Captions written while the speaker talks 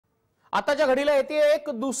आताच्या घडीला येते एक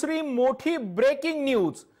दुसरी मोठी ब्रेकिंग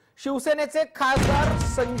न्यूज। शिवसेनेचे खासदार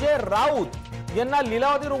संजय राऊत यांना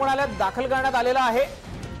लीलावती रुग्णालयात दाखल करण्यात आलेला आहे।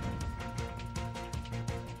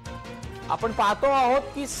 आपण पाहतो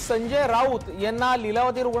आहोत की संजय राऊत यांना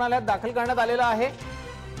लीलावती रुग्णालयात दाखल करण्यात आलेला आहे।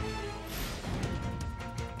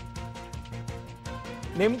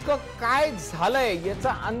 नेमकं काय झालंय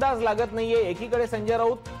याचा अंदाज लागत नाहीये। एकीकडे संजय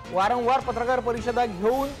राऊत वारंवार पत्रकार परिषदा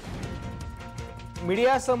घेऊन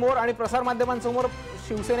मीडिया समोर आणि प्रसार माध्यमांसमोर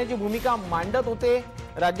शिवसेनेची भूमिका मांडत होते।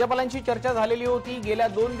 राज्यपालांची चर्चा झालेली होती। गेल्या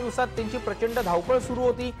 2 दिवसात त्यांची प्रचंड धावपळ सुरू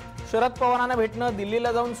होती। शरद पवारांना भेटणं,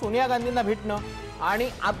 दिल्लीला जाऊन सोनिया गांधींना भेटणं आणि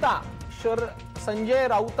आता संजय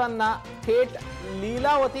राऊतांना थेट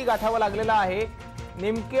लीलावती गाठावं लागलेलं आहे।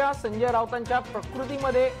 नेमक्या संजय राऊतांच्या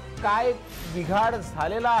प्रकृतीमध्ये काय बिघाड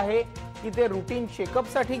झालेला आहे की ते रूटीन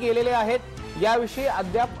चेकअपसाठी गेलेले आहेत याविषयी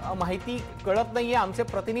अद्याप माहिती कळत नाहीये। आमचे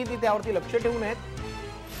प्रतिनिधी त्यावरती लक्ष ठेवून आहेत।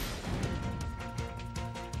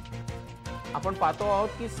 आपण पाहतो आहोत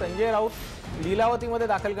की संजय राऊत लीलावतीमध्ये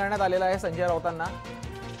दाखल करण्यात आलेला आहे। संजय राऊतांना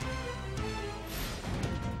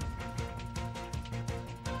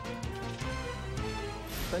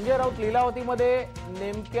संजय राऊत लीलावतीमध्ये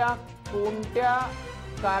नेमक्या कोणत्या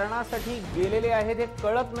कारणासाठी गेलेले आहेत हे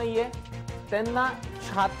कळत नाहीये। त्यांना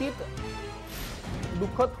छातीत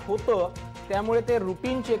दुखत होतं त्यामुळे ते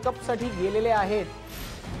रूटीन चेकअपसाठी गेलेले आहेत।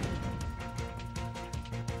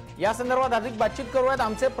 या संदर्भात अधिक बातचीत करूयात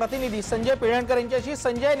आमचे प्रतिनिधी संजय पिळणकर यांच्याशी।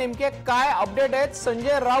 संजय, नेमके काय अपडेट आहेत?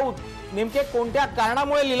 संजय राऊत नेमके कोणत्या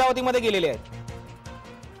कारणामुळे लीलावतीमध्ये गेलेले आहेत?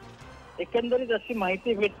 एकंदरीत अशी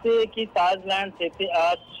माहिती भेटते की ताजलँड येथे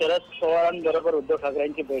आज शरद पवारांबरोबर उद्धव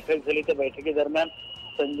ठाकरेंची बैठक झाली। त्या बैठकीदरम्यान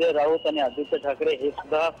संजय राऊत आणि आदित्य ठाकरे हे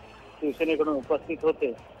सुद्धा शिवसेनेकडून उपस्थित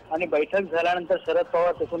होते आणि बैठक झाल्यानंतर शरद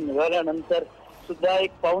पवार तिथून निघाल्यानंतर सुद्धा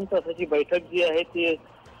एक पाऊण तासाची बैठक जी आहे ती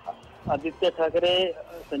आदित्य ठाकरे,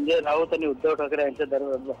 संजय राऊत आणि उद्धव ठाकरे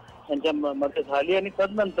यांच्या मध्ये झाली आणि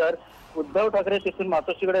तदनंतर उद्धव ठाकरे तिथून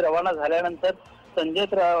मातोश्रीकडे रवाना झाल्यानंतर संजय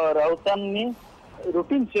राऊतांनी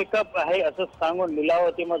रुटीन चेकअप आहे असं सांगून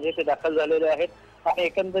लीलावतीमध्ये ते दाखल झालेले आहेत आणि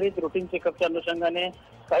एकंदरीत रुटीन चेकअपच्या अनुषंगाने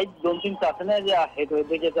काही 2-3 चाचण्या ज्या आहेत,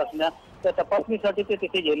 वैद्यकीय चाचण्या, त्या तपासणीसाठी ते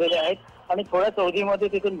तिथे गेलेले आहेत आणि थोड्याच अवधीमध्ये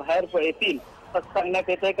तिथून बाहेर येतील असं सांगण्यात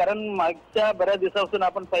येत आहे। कारण मागच्या बऱ्याच दिवसापासून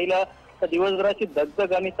आपण पाहिलं तर दिवसभराची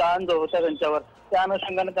दगदग आणि ताण जो होता त्यांच्यावर, त्या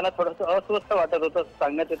अनुषंगाने त्यांना थोडंसं अस्वस्थ वाटत होतं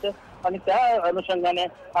सांगण्यात येतं आणि त्या अनुषंगाने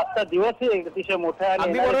आजचा दिवसही अतिशय मोठा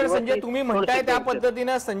आहे। बरोबर संजय, तुम्ही म्हणताय त्या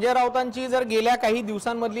पद्धतीने संजय राऊतांची जर गेल्या काही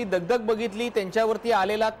दिवसांमधली दगदग बघितली, त्यांच्यावरती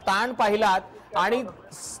आलेला ताण पाहिलात आणि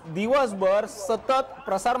दिवसभर सतत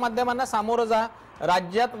प्रसार माध्यमांना सामोरं जा,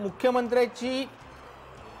 राज्यात मुख्यमंत्र्याची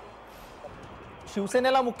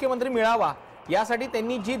शिवसेनेला मुख्यमंत्री मिळावा यासाठी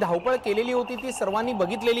त्यांनी जी धावपळ केलेली होती ती सर्वांनी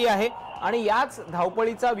बघितलेली आहे आणि याच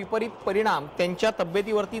धावपळीचा विपरीत परिणाम त्यांच्या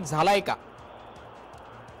तब्येतीवरती झालाय का?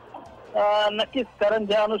 नक्कीच, कारण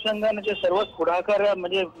ज्या अनुषंगाने ते सर्वच पुढाकार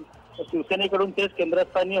म्हणजे शिवसेनेकडून तेच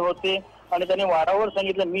केंद्रस्थानी होते आणि त्यांनी वारंवार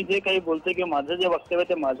सांगितलं मी जे काही बोलतोय किंवा माझं जे वक्तव्य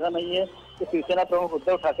ते माझं नाहीये, ते शिवसेना प्रमुख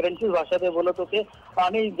उद्धव ठाकरेंचीच भाषा ते बोलत होते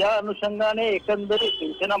आणि ज्या अनुषंगाने एकंदरीत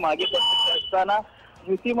शिवसेना मागे असताना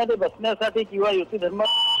युतीमध्ये बसण्यासाठी किंवा युती धर्म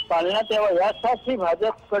पाळण्यात यावा यासाठी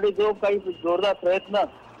भाजपकडे जो काही जोरदार प्रयत्न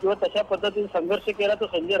किंवा तशा पद्धतीने संघर्ष केला तो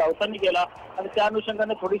संजय राऊतांनी केला आणि त्या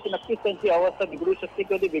अनुषंगाने थोडीशी नक्कीच त्यांची अवस्था बिघडू शकते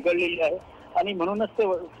किंवा ती बिघडलेली आहे आणि म्हणूनच ते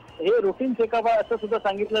हे रुटीन चेकअप आहे असं सुद्धा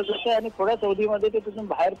सांगितलं जातं आणि थोड्याच अवधीमध्ये ते तिथून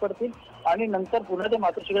बाहेर पडतील आणि नंतर पुन्हा ते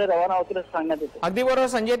मातोश्रीकडे रवाना होतील असं सांगण्यात येतं। अगदी बरोबर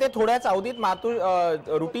संजय, ते थोड्याच अवधीत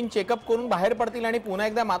रुटीन चेकअप करून बाहेर पडतील आणि पुन्हा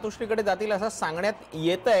एकदा मातोश्रीकडे जातील असं सांगण्यात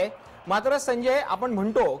येतंय। मात्र संजय, आपण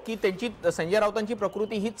म्हणतो की त्यांची संजय राऊतांची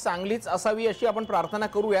प्रकृती ही चांगलीच असावी अशी आपण प्रार्थना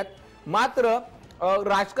करूयात। मात्र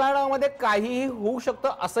राजकारणामध्ये काहीही होऊ शकतं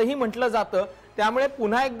असंही म्हटलं जातं, त्यामुळे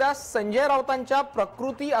पुन्हा एकदा संजय राऊतांच्या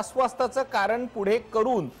प्रकृती अस्वास्थ्याचं कारण पुढे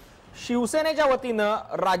करून शिवसेनेच्या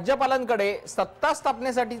वतीनं राज्यपालांकडे सत्ता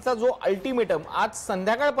स्थापनेसाठीचा जो अल्टिमेटम आज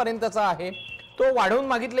संध्याकाळपर्यंतचा आहे तो वाढवून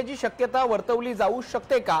मागितल्याची शक्यता वर्तवली जाऊ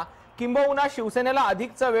शकते का? किंबहुना शिवसेनेला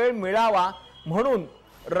अधिकचा वेळ मिळावा म्हणून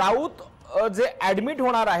राऊत जे ऍडमिट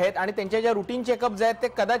होणार आहेत आणि त्यांच्या ज्या रुटीन चेकअप जे आहेत ते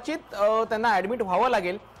कदाचित त्यांना ऍडमिट व्हावं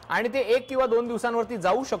लागेल आणि ते 1 किंवा 2 दिवसांवरती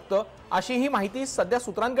जाऊ शकतं अशी ही माहिती सध्या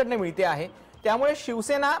सूत्रांकडून मिळते आहे। त्यामुळे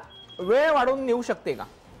शिवसेना वेळ वाढवून नेऊ शकते का?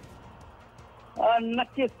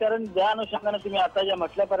 नक्कीच, कारण ज्या अनुषंगाने तुम्ही आता ज्या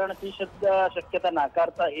म्हटल्याप्रमाणे ती शक्यता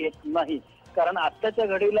नाकारता येत नाही। कारण आत्ताच्या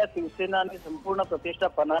घडीला शिवसेनाने संपूर्ण प्रतिष्ठा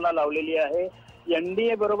पणाला लावलेली आहे।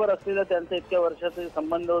 एनडीए बरोबर असलेलं त्यांचे इतक्या वर्षाचे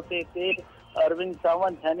संबंध होते ते अरविंद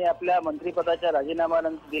सावंत यांनी आपल्या मंत्रिपदाचा राजीनामा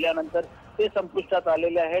दिल्यानंतर ते संपुष्टात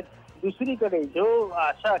आलेले आहेत। दुसरीकडे जो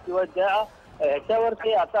आशा किंवा ज्या ह्याच्यावर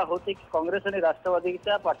ते आता होते की काँग्रेस आणि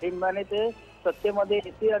राष्ट्रवादीच्या पाठिंब्याने ते सत्तेमध्ये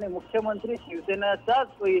येतील आणि मुख्यमंत्री शिवसेनेचाच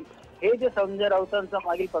होईल, हे जे संजय राऊतांचं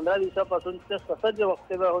मागील 15 दिवसापासूनचं सतत जे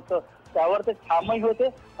वक्तव्य होतं त्यावर ते ठामही होते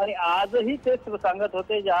आणि आजही तेच सांगत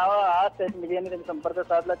होते. जेव्हा आज त्यांनी मीडियाने त्यांचा संपर्क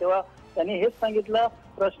साधला तेव्हा त्यांनी हेच सांगितलं,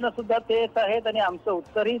 प्रश्न सुद्धा तेच आहेत आणि आमचं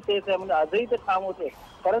उत्तरही तेच आहे. म्हणजे आजही ते ठाम होते.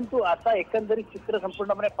 परंतु आता एकंदरीत चित्र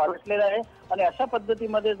संपूर्णपणे पालटलेलं आहे आणि अशा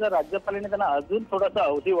पद्धतीमध्ये जर राज्यपालांनी त्यांना अजून थोडासा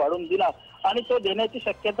अवधी वाढून दिला आणि तो देण्याची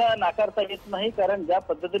शक्यता नाकारता येत नाही, कारण ज्या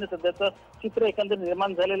पद्धतीने सध्याचं चित्र एकंदरीत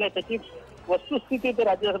निर्माण झालेलं आहे त्याची वस्तुस्थिती ते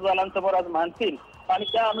राज्यपालांसमोर आज मांडतील आणि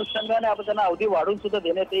त्या अनुषंगाने आपण त्यांना अवधी वाढून सुद्धा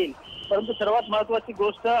देण्यात येईल. परंतु सर्वात महत्वाची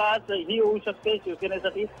गोष्ट आज ही होऊ शकते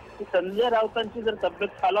शिवसेनेसाठी की संजय राऊतांची जर तब्येत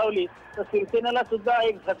खालावली तर शिवसेनेला सुद्धा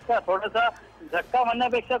एक झटका, थोडासा झटका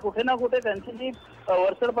म्हणण्यापेक्षा कुठे ना कुठे त्यांची जी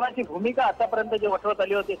वरचढपणाची भूमिका आतापर्यंत जे वठवत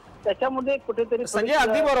आली होती त्याच्यामध्ये कुठेतरी संजय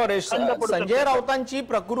अगदी बरोबर आहे. संजय राऊतांची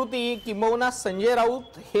प्रकृती किंबहुना संजय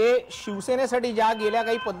राऊत हे शिवसेनेसाठी ज्या गेल्या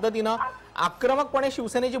काही पद्धतीनं आक्रमकपणे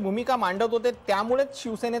शिवसेनेची भूमिका मांडत होते त्यामुळेच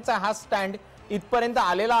शिवसेनेचा हा स्टँड इथपर्यंत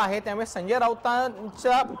आलेला आहे. त्यामुळे संजय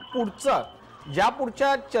राऊतांच्या ज्या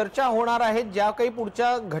पुढच्या चर्चा होणार आहेत, ज्या काही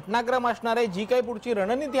पुढच्या घटनाक्रम असणार आहे, जी काही पुढची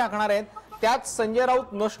रणनीती आखणार आहेत त्यात संजय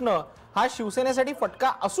राऊत नसणं हा शिवसेनेसाठी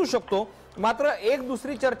फटका असू शकतो. मात्र एक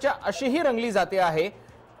दुसरी चर्चा अशीही रंगली जाते आहे,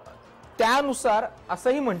 त्यानुसार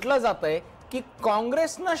असंही म्हटलं जात आहे की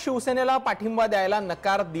काँग्रेसनं शिवसेनेला पाठिंबा द्यायला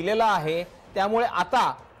नकार दिलेला आहे. त्यामुळे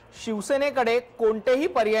आता शिवसेनेकडे कोणतेही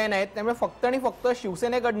पर्याय नाहीत. त्यामुळे फक्त आणि फक्त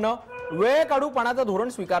शिवसेनेकडनं वेळ काढूपणाचं धोरण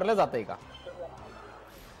स्वीकारलं जातंय का?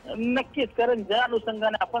 नक्कीच, कारण ज्या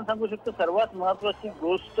अनुषंगाने आपण सांगू शकतो सर्वात महत्वाची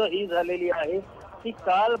गोष्ट ही झालेली आहे की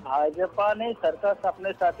काल भाजपाने सरकार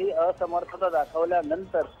स्थापनेसाठी असमर्थता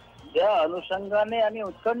दाखवल्यानंतर ज्या अनुषंगाने आणि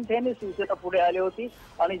उत्कंठेने शिवसेना पुढे आली होती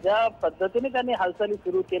आणि ज्या पद्धतीने त्यांनी हालचाली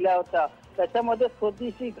सुरू केल्या होत्या त्याच्यामध्ये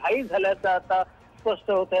थोडीशी घाई झाल्याचं आता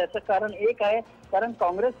स्पष्ट होत आहे. याचं कारण एक आहे, कारण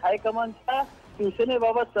काँग्रेस हायकमांडचा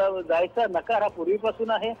शिवसेनेबाबत जायचा नकार हा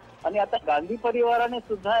पूर्वीपासून आहे आणि आता गांधी परिवाराने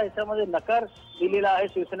सुद्धा याच्यामध्ये नकार दिलेला आहे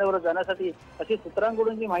शिवसेनेवर जाण्यासाठी, अशी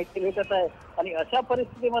सूत्रांकडून जी माहिती भेटत आहे. आणि अशा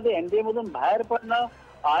परिस्थितीमध्ये एनडीए मधून बाहेर पडणं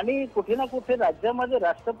आणि कुठे ना कुठे राज्यामध्ये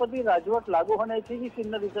राष्ट्रपती राजवट लागू होण्याची जी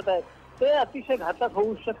चिन्ह दिसत आहे ते अतिशय घातक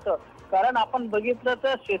होऊ शकतं. कारण आपण बघितलं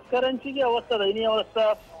तर शेतकऱ्यांची जी अवस्था, दयनीय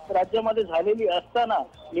अवस्था राज्यामध्ये झालेली असताना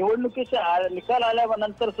निवडणुकीचे निकाल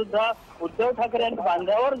आल्यानंतर सुद्धा उद्धव ठाकरे यांनी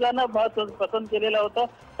बांधावर जाणं पसंत केलेलं होतं.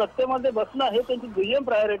 सत्तेमध्ये बसणं हे त्यांची दुय्यम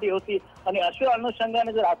प्रायोरिटी होती आणि अशा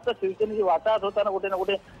अनुषंगाने जर आता शिवसेनेची वाटाघाट होताना कुठे ना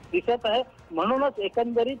कुठे दिसत आहे. म्हणूनच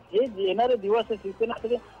एकंदरीत हे येणारे दिवस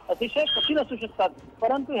शिवसेनेसाठी अतिशय कठीण असू शकतात.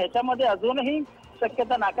 परंतु ह्याच्यामध्ये अजूनही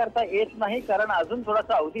शक्यता नाकारता येत नाही, कारण अजून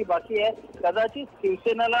थोडासा अवधी बाकी आहे. कदाचित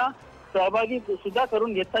शिवसेनेला सहभागी सुद्धा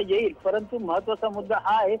करून घेता येईल. परंतु महत्वाचा मुद्दा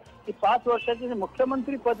हा आहे की 5 वर्षाची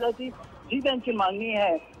मुख्यमंत्री पदाची जी त्यांची मागणी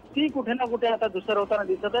आहे ती कुठे ना कुठे आता दुसरं होताना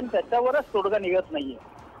दिसत आहे आणि त्याच्यावरच तोडगा निघत नाहीये.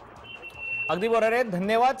 अगदी बरोबर आहे.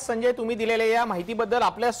 धन्यवाद संजय, तुम्ही दिलेल्या या माहितीबद्दल.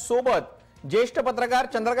 आपल्या सोबत ज्येष्ठ पत्रकार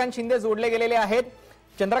चंद्रकांत शिंदे जोडले गेलेले आहेत.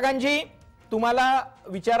 चंद्रकांतजी, तुम्हाला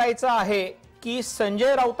विचारायचं आहे की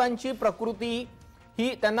संजय राऊतांची प्रकृती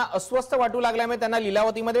ही त्यांना अस्वस्थ वाटू लागल्यामुळे त्यांना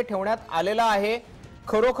लीलावतीमध्ये ठेवण्यात आलेला आहे.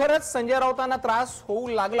 खरोखरच संजय राऊतांना त्रास होऊ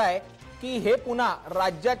लागलाय की हे पुन्हा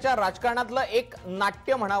राज्याच्या राजकारणातलं एक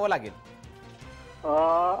नाट्य म्हणावं लागेल?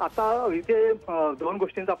 आता इथे 2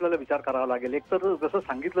 गोष्टींचा आपल्याला विचार करावा लागेल. एक तर जसं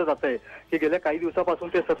सांगितलं जातंय की गेल्या काही दिवसापासून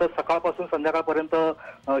ते सतत सकाळपासून संध्याकाळपर्यंत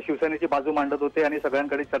शिवसेनेची बाजू मांडत होते आणि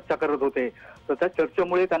सगळ्यांकडे चर्चा करत होते. तर त्या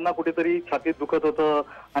चर्चेमुळे त्यांना कुठेतरी छातीत दुखत होतं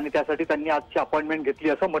आणि त्यासाठी त्यांनी आजची अपॉइंटमेंट घेतली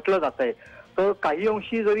असं म्हटलं जात आहे. तर काही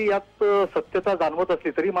अंशी जरी यात सत्यता जाणवत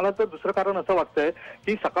असली तरी मला तर दुसरं कारण असं वाटतंय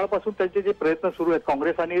की सकाळपासून त्यांचे जे प्रयत्न सुरू आहेत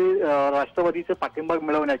काँग्रेस आणि राष्ट्रवादीचे पाठिंबा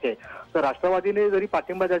मिळवण्याचे, तर राष्ट्रवादीने जरी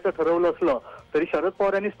पाठिंबा द्यायचं ठरवलं असलं तरी शरद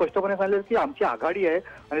पवार यांनी स्पष्टपणे सांगितलं की आमची आघाडी आहे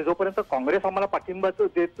आणि जोपर्यंत काँग्रेस आम्हाला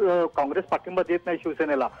काँग्रेस पाठिंबा देत नाही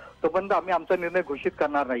शिवसेनेला तोपर्यंत आम्ही आमचा निर्णय घोषित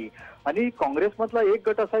करणार नाही. आणि काँग्रेसमधला एक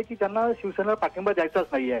गट असा आहे की ज्यांना शिवसेनेला पाठिंबा द्यायचाच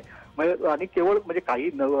नाहीये आणि केवळ म्हणजे काही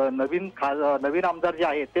नवीन आमदार जे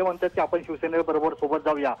आहेत ते म्हणतात की आपण शिवसेनेबरोबर सोबत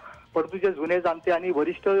जाऊया, परंतु जे जुने जाणते आणि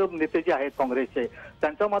वरिष्ठ नेते जे आहेत काँग्रेसचे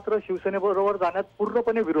त्यांचा मात्र शिवसेनेबरोबर जाण्यात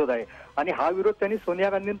पूर्णपणे विरोध आहे. आणि हा विरोध त्यांनी सोनिया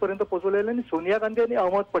गांधींपर्यंत पोहोचवलेला आणि सोनिया गांधी आणि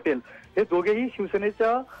अहमद पटेल हे दोघेही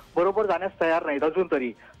शिवसेनेच्या बरोबर जाण्यास तयार नाहीत अजून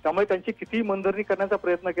तरी. त्यामुळे त्यांची किती मनधरणी करण्याचा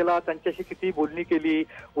प्रयत्न केला, त्यांच्याशी किती बोलणी केली,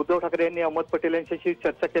 उद्धव ठाकरे यांनी अहमद पटेल यांच्याशी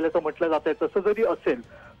चर्चा केल्याचं म्हटलं जात आहे, तसं जरी असेल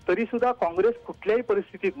तरी सुद्धा काँग्रेस कुठल्याही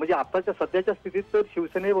परिस्थितीत म्हणजे आताच्या सध्याच्या स्थितीत तर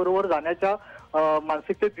शिवसेनेबरोबर जाण्याच्या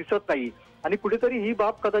मानसिकतेत दिसत नाही. आणि कुठेतरी ही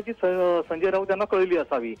बाब कदाचित संजय राऊत यांना कळली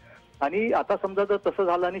असावी. आणि आता समजा जर तसं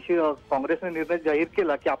झालं आणि काँग्रेसने निर्णय जाहीर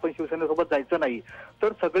केला की आपण शिवसेनेसोबत जायचं नाही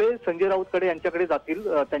तर सगळे संजय राऊतकडे यांच्याकडे जातील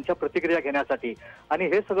त्यांच्या प्रतिक्रिया घेण्यासाठी आणि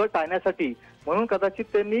हे सगळं टाळण्यासाठी म्हणून कदाचित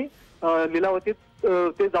त्यांनी लिलावतीत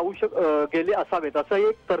ते जाऊ गेले असावेत असा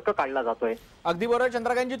एक तर्क काढला जातोय. अगदी बरोबर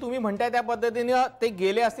चंद्रकांतजी, तुम्ही म्हणताय त्या पद्धतीने ते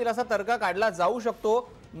गेले असतील असा तर्क काढला जाऊ शकतो.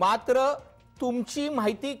 मात्र तुमची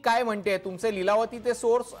माहिती काय म्हणते, तुमचे लिलावतीचे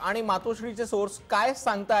सोर्स आणि मातोश्रीचे सोर्स काय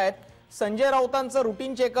सांगतायत? संजय राऊतांचं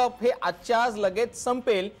रुटीन चेकअप हे आजच्या आज लगेच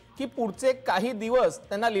संपेल की पुढचे काही दिवस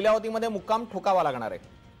त्यांना लिलावतीमध्ये मुक्काम ठोकावा लागणार आहे?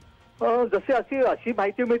 जसे अशी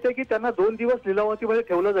माहिती मिळते की त्यांना 2 दिवस लिलावतीमध्ये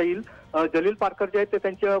ठेवलं जाईल. जलील पारकर जे आहेत ते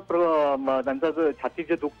त्यांचं छाती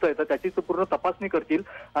जे दुखत आहे तर त्याची पूर्ण तपासणी करतील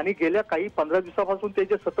आणि गेल्या काही 15 दिवसापासून ते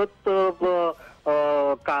जे सतत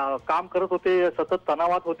काम करत होते, सतत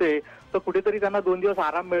तणावात होते, तर कुठेतरी त्यांना 2 दिवस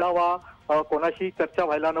आराम मिळावा, कोणाशी चर्चा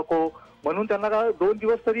व्हायला नको म्हणून त्यांना 2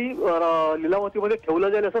 दिवस तरी लिलावतीमध्ये ठेवलं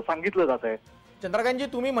जाईल असं सांगितलं जात आहे. चंद्रकांतजी,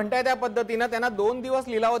 तुम्ही म्हणताय त्या पद्धतीने त्यांना 2 दिवस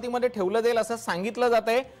लिलावतीमध्ये ठेवलं जाईल असं सांगितलं जात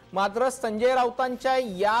आहे. मात्र संजय राऊतांच्या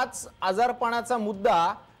याच आजारपणाचा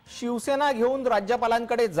मुद्दा शिवसेना घेऊन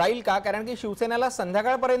राज्यपालांकडे जाईल का? कारण की शिवसेनेला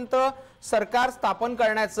संध्याकाळपर्यंत सरकार स्थापन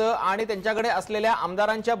करण्याचं आणि त्यांच्याकडे असलेल्या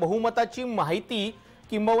आमदारांच्या बहुमताची माहिती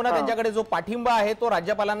किंबहुना त्यांच्याकडे जो पाठिंबा आहे तो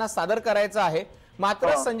राज्यपालांना सादर करायचा आहे.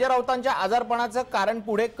 मात्र संजय राऊतांच्या आजारपणाचं कारण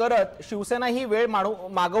पुढे करत शिवसेना ही वेळ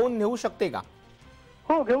मागवून नेऊ शकते का?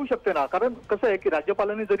 हो, घेऊ शकते ना. कारण कसं आहे की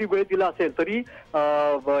राज्यपालांनी जरी वेळ दिला असेल तरी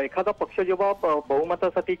एखादा पक्ष जेव्हा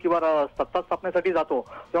बहुमतासाठी किंवा सत्ता स्थापनेसाठी जातो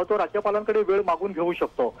तेव्हा तो राज्यपालांकडे वेळ मागून घेऊ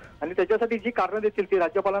शकतो आणि त्याच्यासाठी जी कारणं देतील ती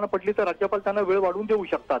राज्यपालांना पडली तर राज्यपाल त्यांना वेळ वाढवून देऊ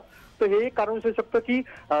शकतात. तर हे एक कारण असू शकतं की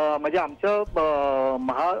म्हणजे आमच्या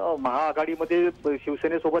महाआघाडीमध्ये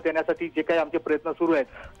शिवसेनेसोबत येण्यासाठी जे काही आमचे प्रयत्न सुरू आहेत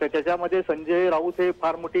तर त्याच्यामध्ये संजय राऊत हे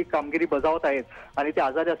फार मोठी कामगिरी बजावत आहेत आणि ते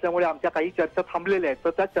आजारी असल्यामुळे आमच्या काही चर्चा थांबलेल्या आहेत. तर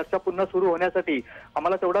त्या चर्चा पुन्हा सुरू होण्यासाठी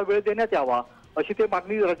आम्हाला तेवढा वेळ देण्यात यावा अशी ते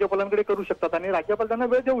मागणी राज्यपालांकडे करू शकतात आणि राज्यपाल त्यांना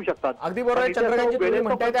वेळ देऊ शकतात. अगदी बरोबर चंद्रकांतजी, तुम्ही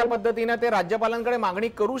म्हणताय त्या पद्धतीने ते राज्यपालांकडे मागणी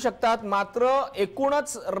करू शकतात. मात्र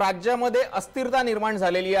एकूणच राज्यामध्ये अस्थिरता निर्माण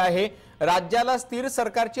झालेली आहे. राज्याला स्थिर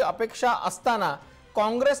सरकारची अपेक्षा असताना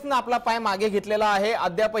काँग्रेसनं आपला पाय मागे घेतलेला आहे.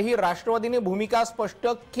 अद्यापही राष्ट्रवादीने भूमिका स्पष्ट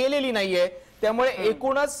केलेली नाहीये. त्यामुळे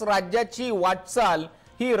एकूणच राज्याची वाटचाल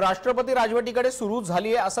ही राष्ट्रपती राजवटीकडे सुरू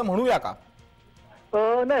झाली आहे असं म्हणूया का?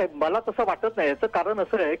 नाही, मला तसं वाटत नाही. याचं कारण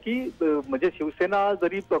असं आहे की म्हणजे शिवसेना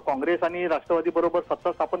जरी काँग्रेस आणि राष्ट्रवादी बरोबर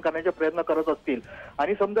सत्ता स्थापन करण्याचे प्रयत्न करत असतील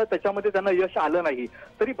आणि समजा त्याच्यामध्ये त्यांना यश आलं नाही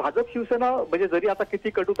तरी भाजप शिवसेना म्हणजे जरी आता किती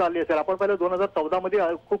कटुता आली असेल, आपण पाहिलं 2014 मध्ये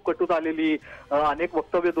खूप कटुता आलेली, अनेक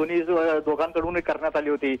वक्तव्य दोघांकडून करण्यात आली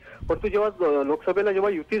होती. परंतु जेव्हा लोकसभेला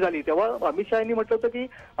जेव्हा युती झाली तेव्हा अमित शाह यांनी म्हटलं होतं की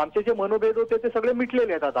आमचे जे मनोभेद होते ते सगळे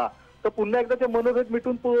मिटलेले आहेत आता, तर पुन्हा एकदा ते मनोभेद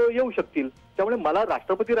मिटून येऊ शकतील. त्यामुळे मला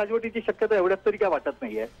राष्ट्रपती राजवटीची शक्यता एवढ्यात तरी काय वाटत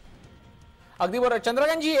नाहीये. अगदी बरोबर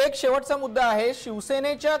चंद्रकांतजी, एक शेवटचा मुद्दा आहे.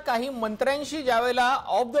 शिवसेनेच्या काही मंत्र्यांशी ज्यावेळेला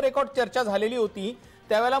ऑफ द रेकॉर्ड चर्चा झालेली होती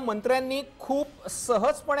त्यावेळेला मंत्र्यांनी खूप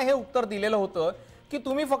सहजपणे हे उत्तर दिलेलं होतं की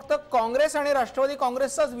तुम्ही फक्त काँग्रेस आणि राष्ट्रवादी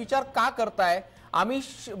काँग्रेसचाच विचार का करताय, आम्ही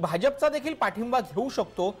भाजपचा देखील पाठिंबा घेऊ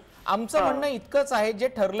शकतो. आमचं म्हणणं इतकंच आहे, जे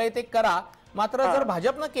ठरलंय ते करा. मात्र जर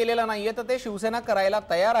भाजपनं केलेलं नाहीये तर ते शिवसेना करायला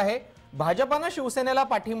तयार आहे. भाजपानं शिवसेनेला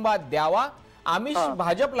पाठिंबा द्यावा. आम्ही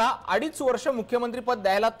भाजपला 2.5 वर्ष मुख्यमंत्रीपद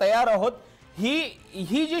द्यायला तयार आहोत.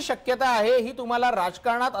 ही जी शक्यता आहे ही तुम्हाला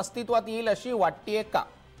राजकारणात अस्तित्वात येईल अशी वाटतेय का?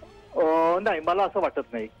 नाही, मला असं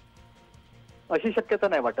वाटत नाही. अशी शक्यता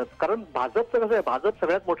नाही वाटत. कारण भाजपचं कसं आहे, भाजप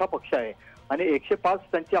सगळ्यात मोठा पक्ष आहे आणि 105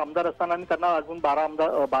 त्यांचे आमदार असताना आणि त्यांना अजून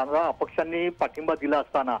 12 अपक्षांनी पाठिंबा दिला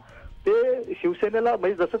असताना ते शिवसेनेला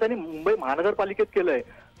म्हणजे जसं त्यांनी मुंबई महानगरपालिकेत केलंय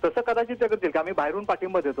तसं कदाचित ते करतील की आम्ही बाहेरून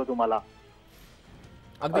पाठिंबा देतो तुम्हाला.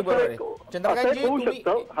 अगदी बरोबर चंद्रकांतजी,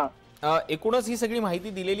 एकूणच ही सगळी माहिती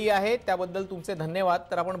दिलेली आहे त्याबद्दल तुमचे धन्यवाद.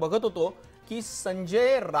 तर आपण बघत होतो की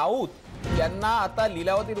संजय राऊत यांना आता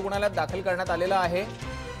लीलावती रुग्णालयात दाखल करण्यात आलेलं आहे.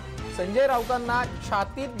 संजय राऊतांना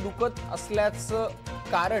छातीत दुखत असल्याचं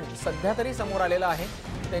कारण सध्या तरी समोर आलेलं आहे.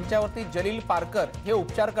 त्यांच्यावरती जलील पारकर हे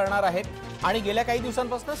उपचार करणार आहेत आणि गेल्या काही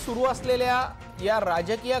दिवसांपासून सुरू असलेल्या या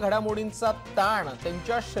राजकीय घडामोडींचा ताण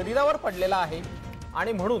त्यांच्या शरीरावर पडलेला आहे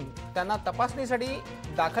आणि म्हणून त्यांना तपासणीसाठी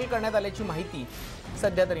दाखल करण्यात आल्याची माहिती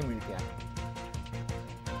सध्या तरी मिळते आहे.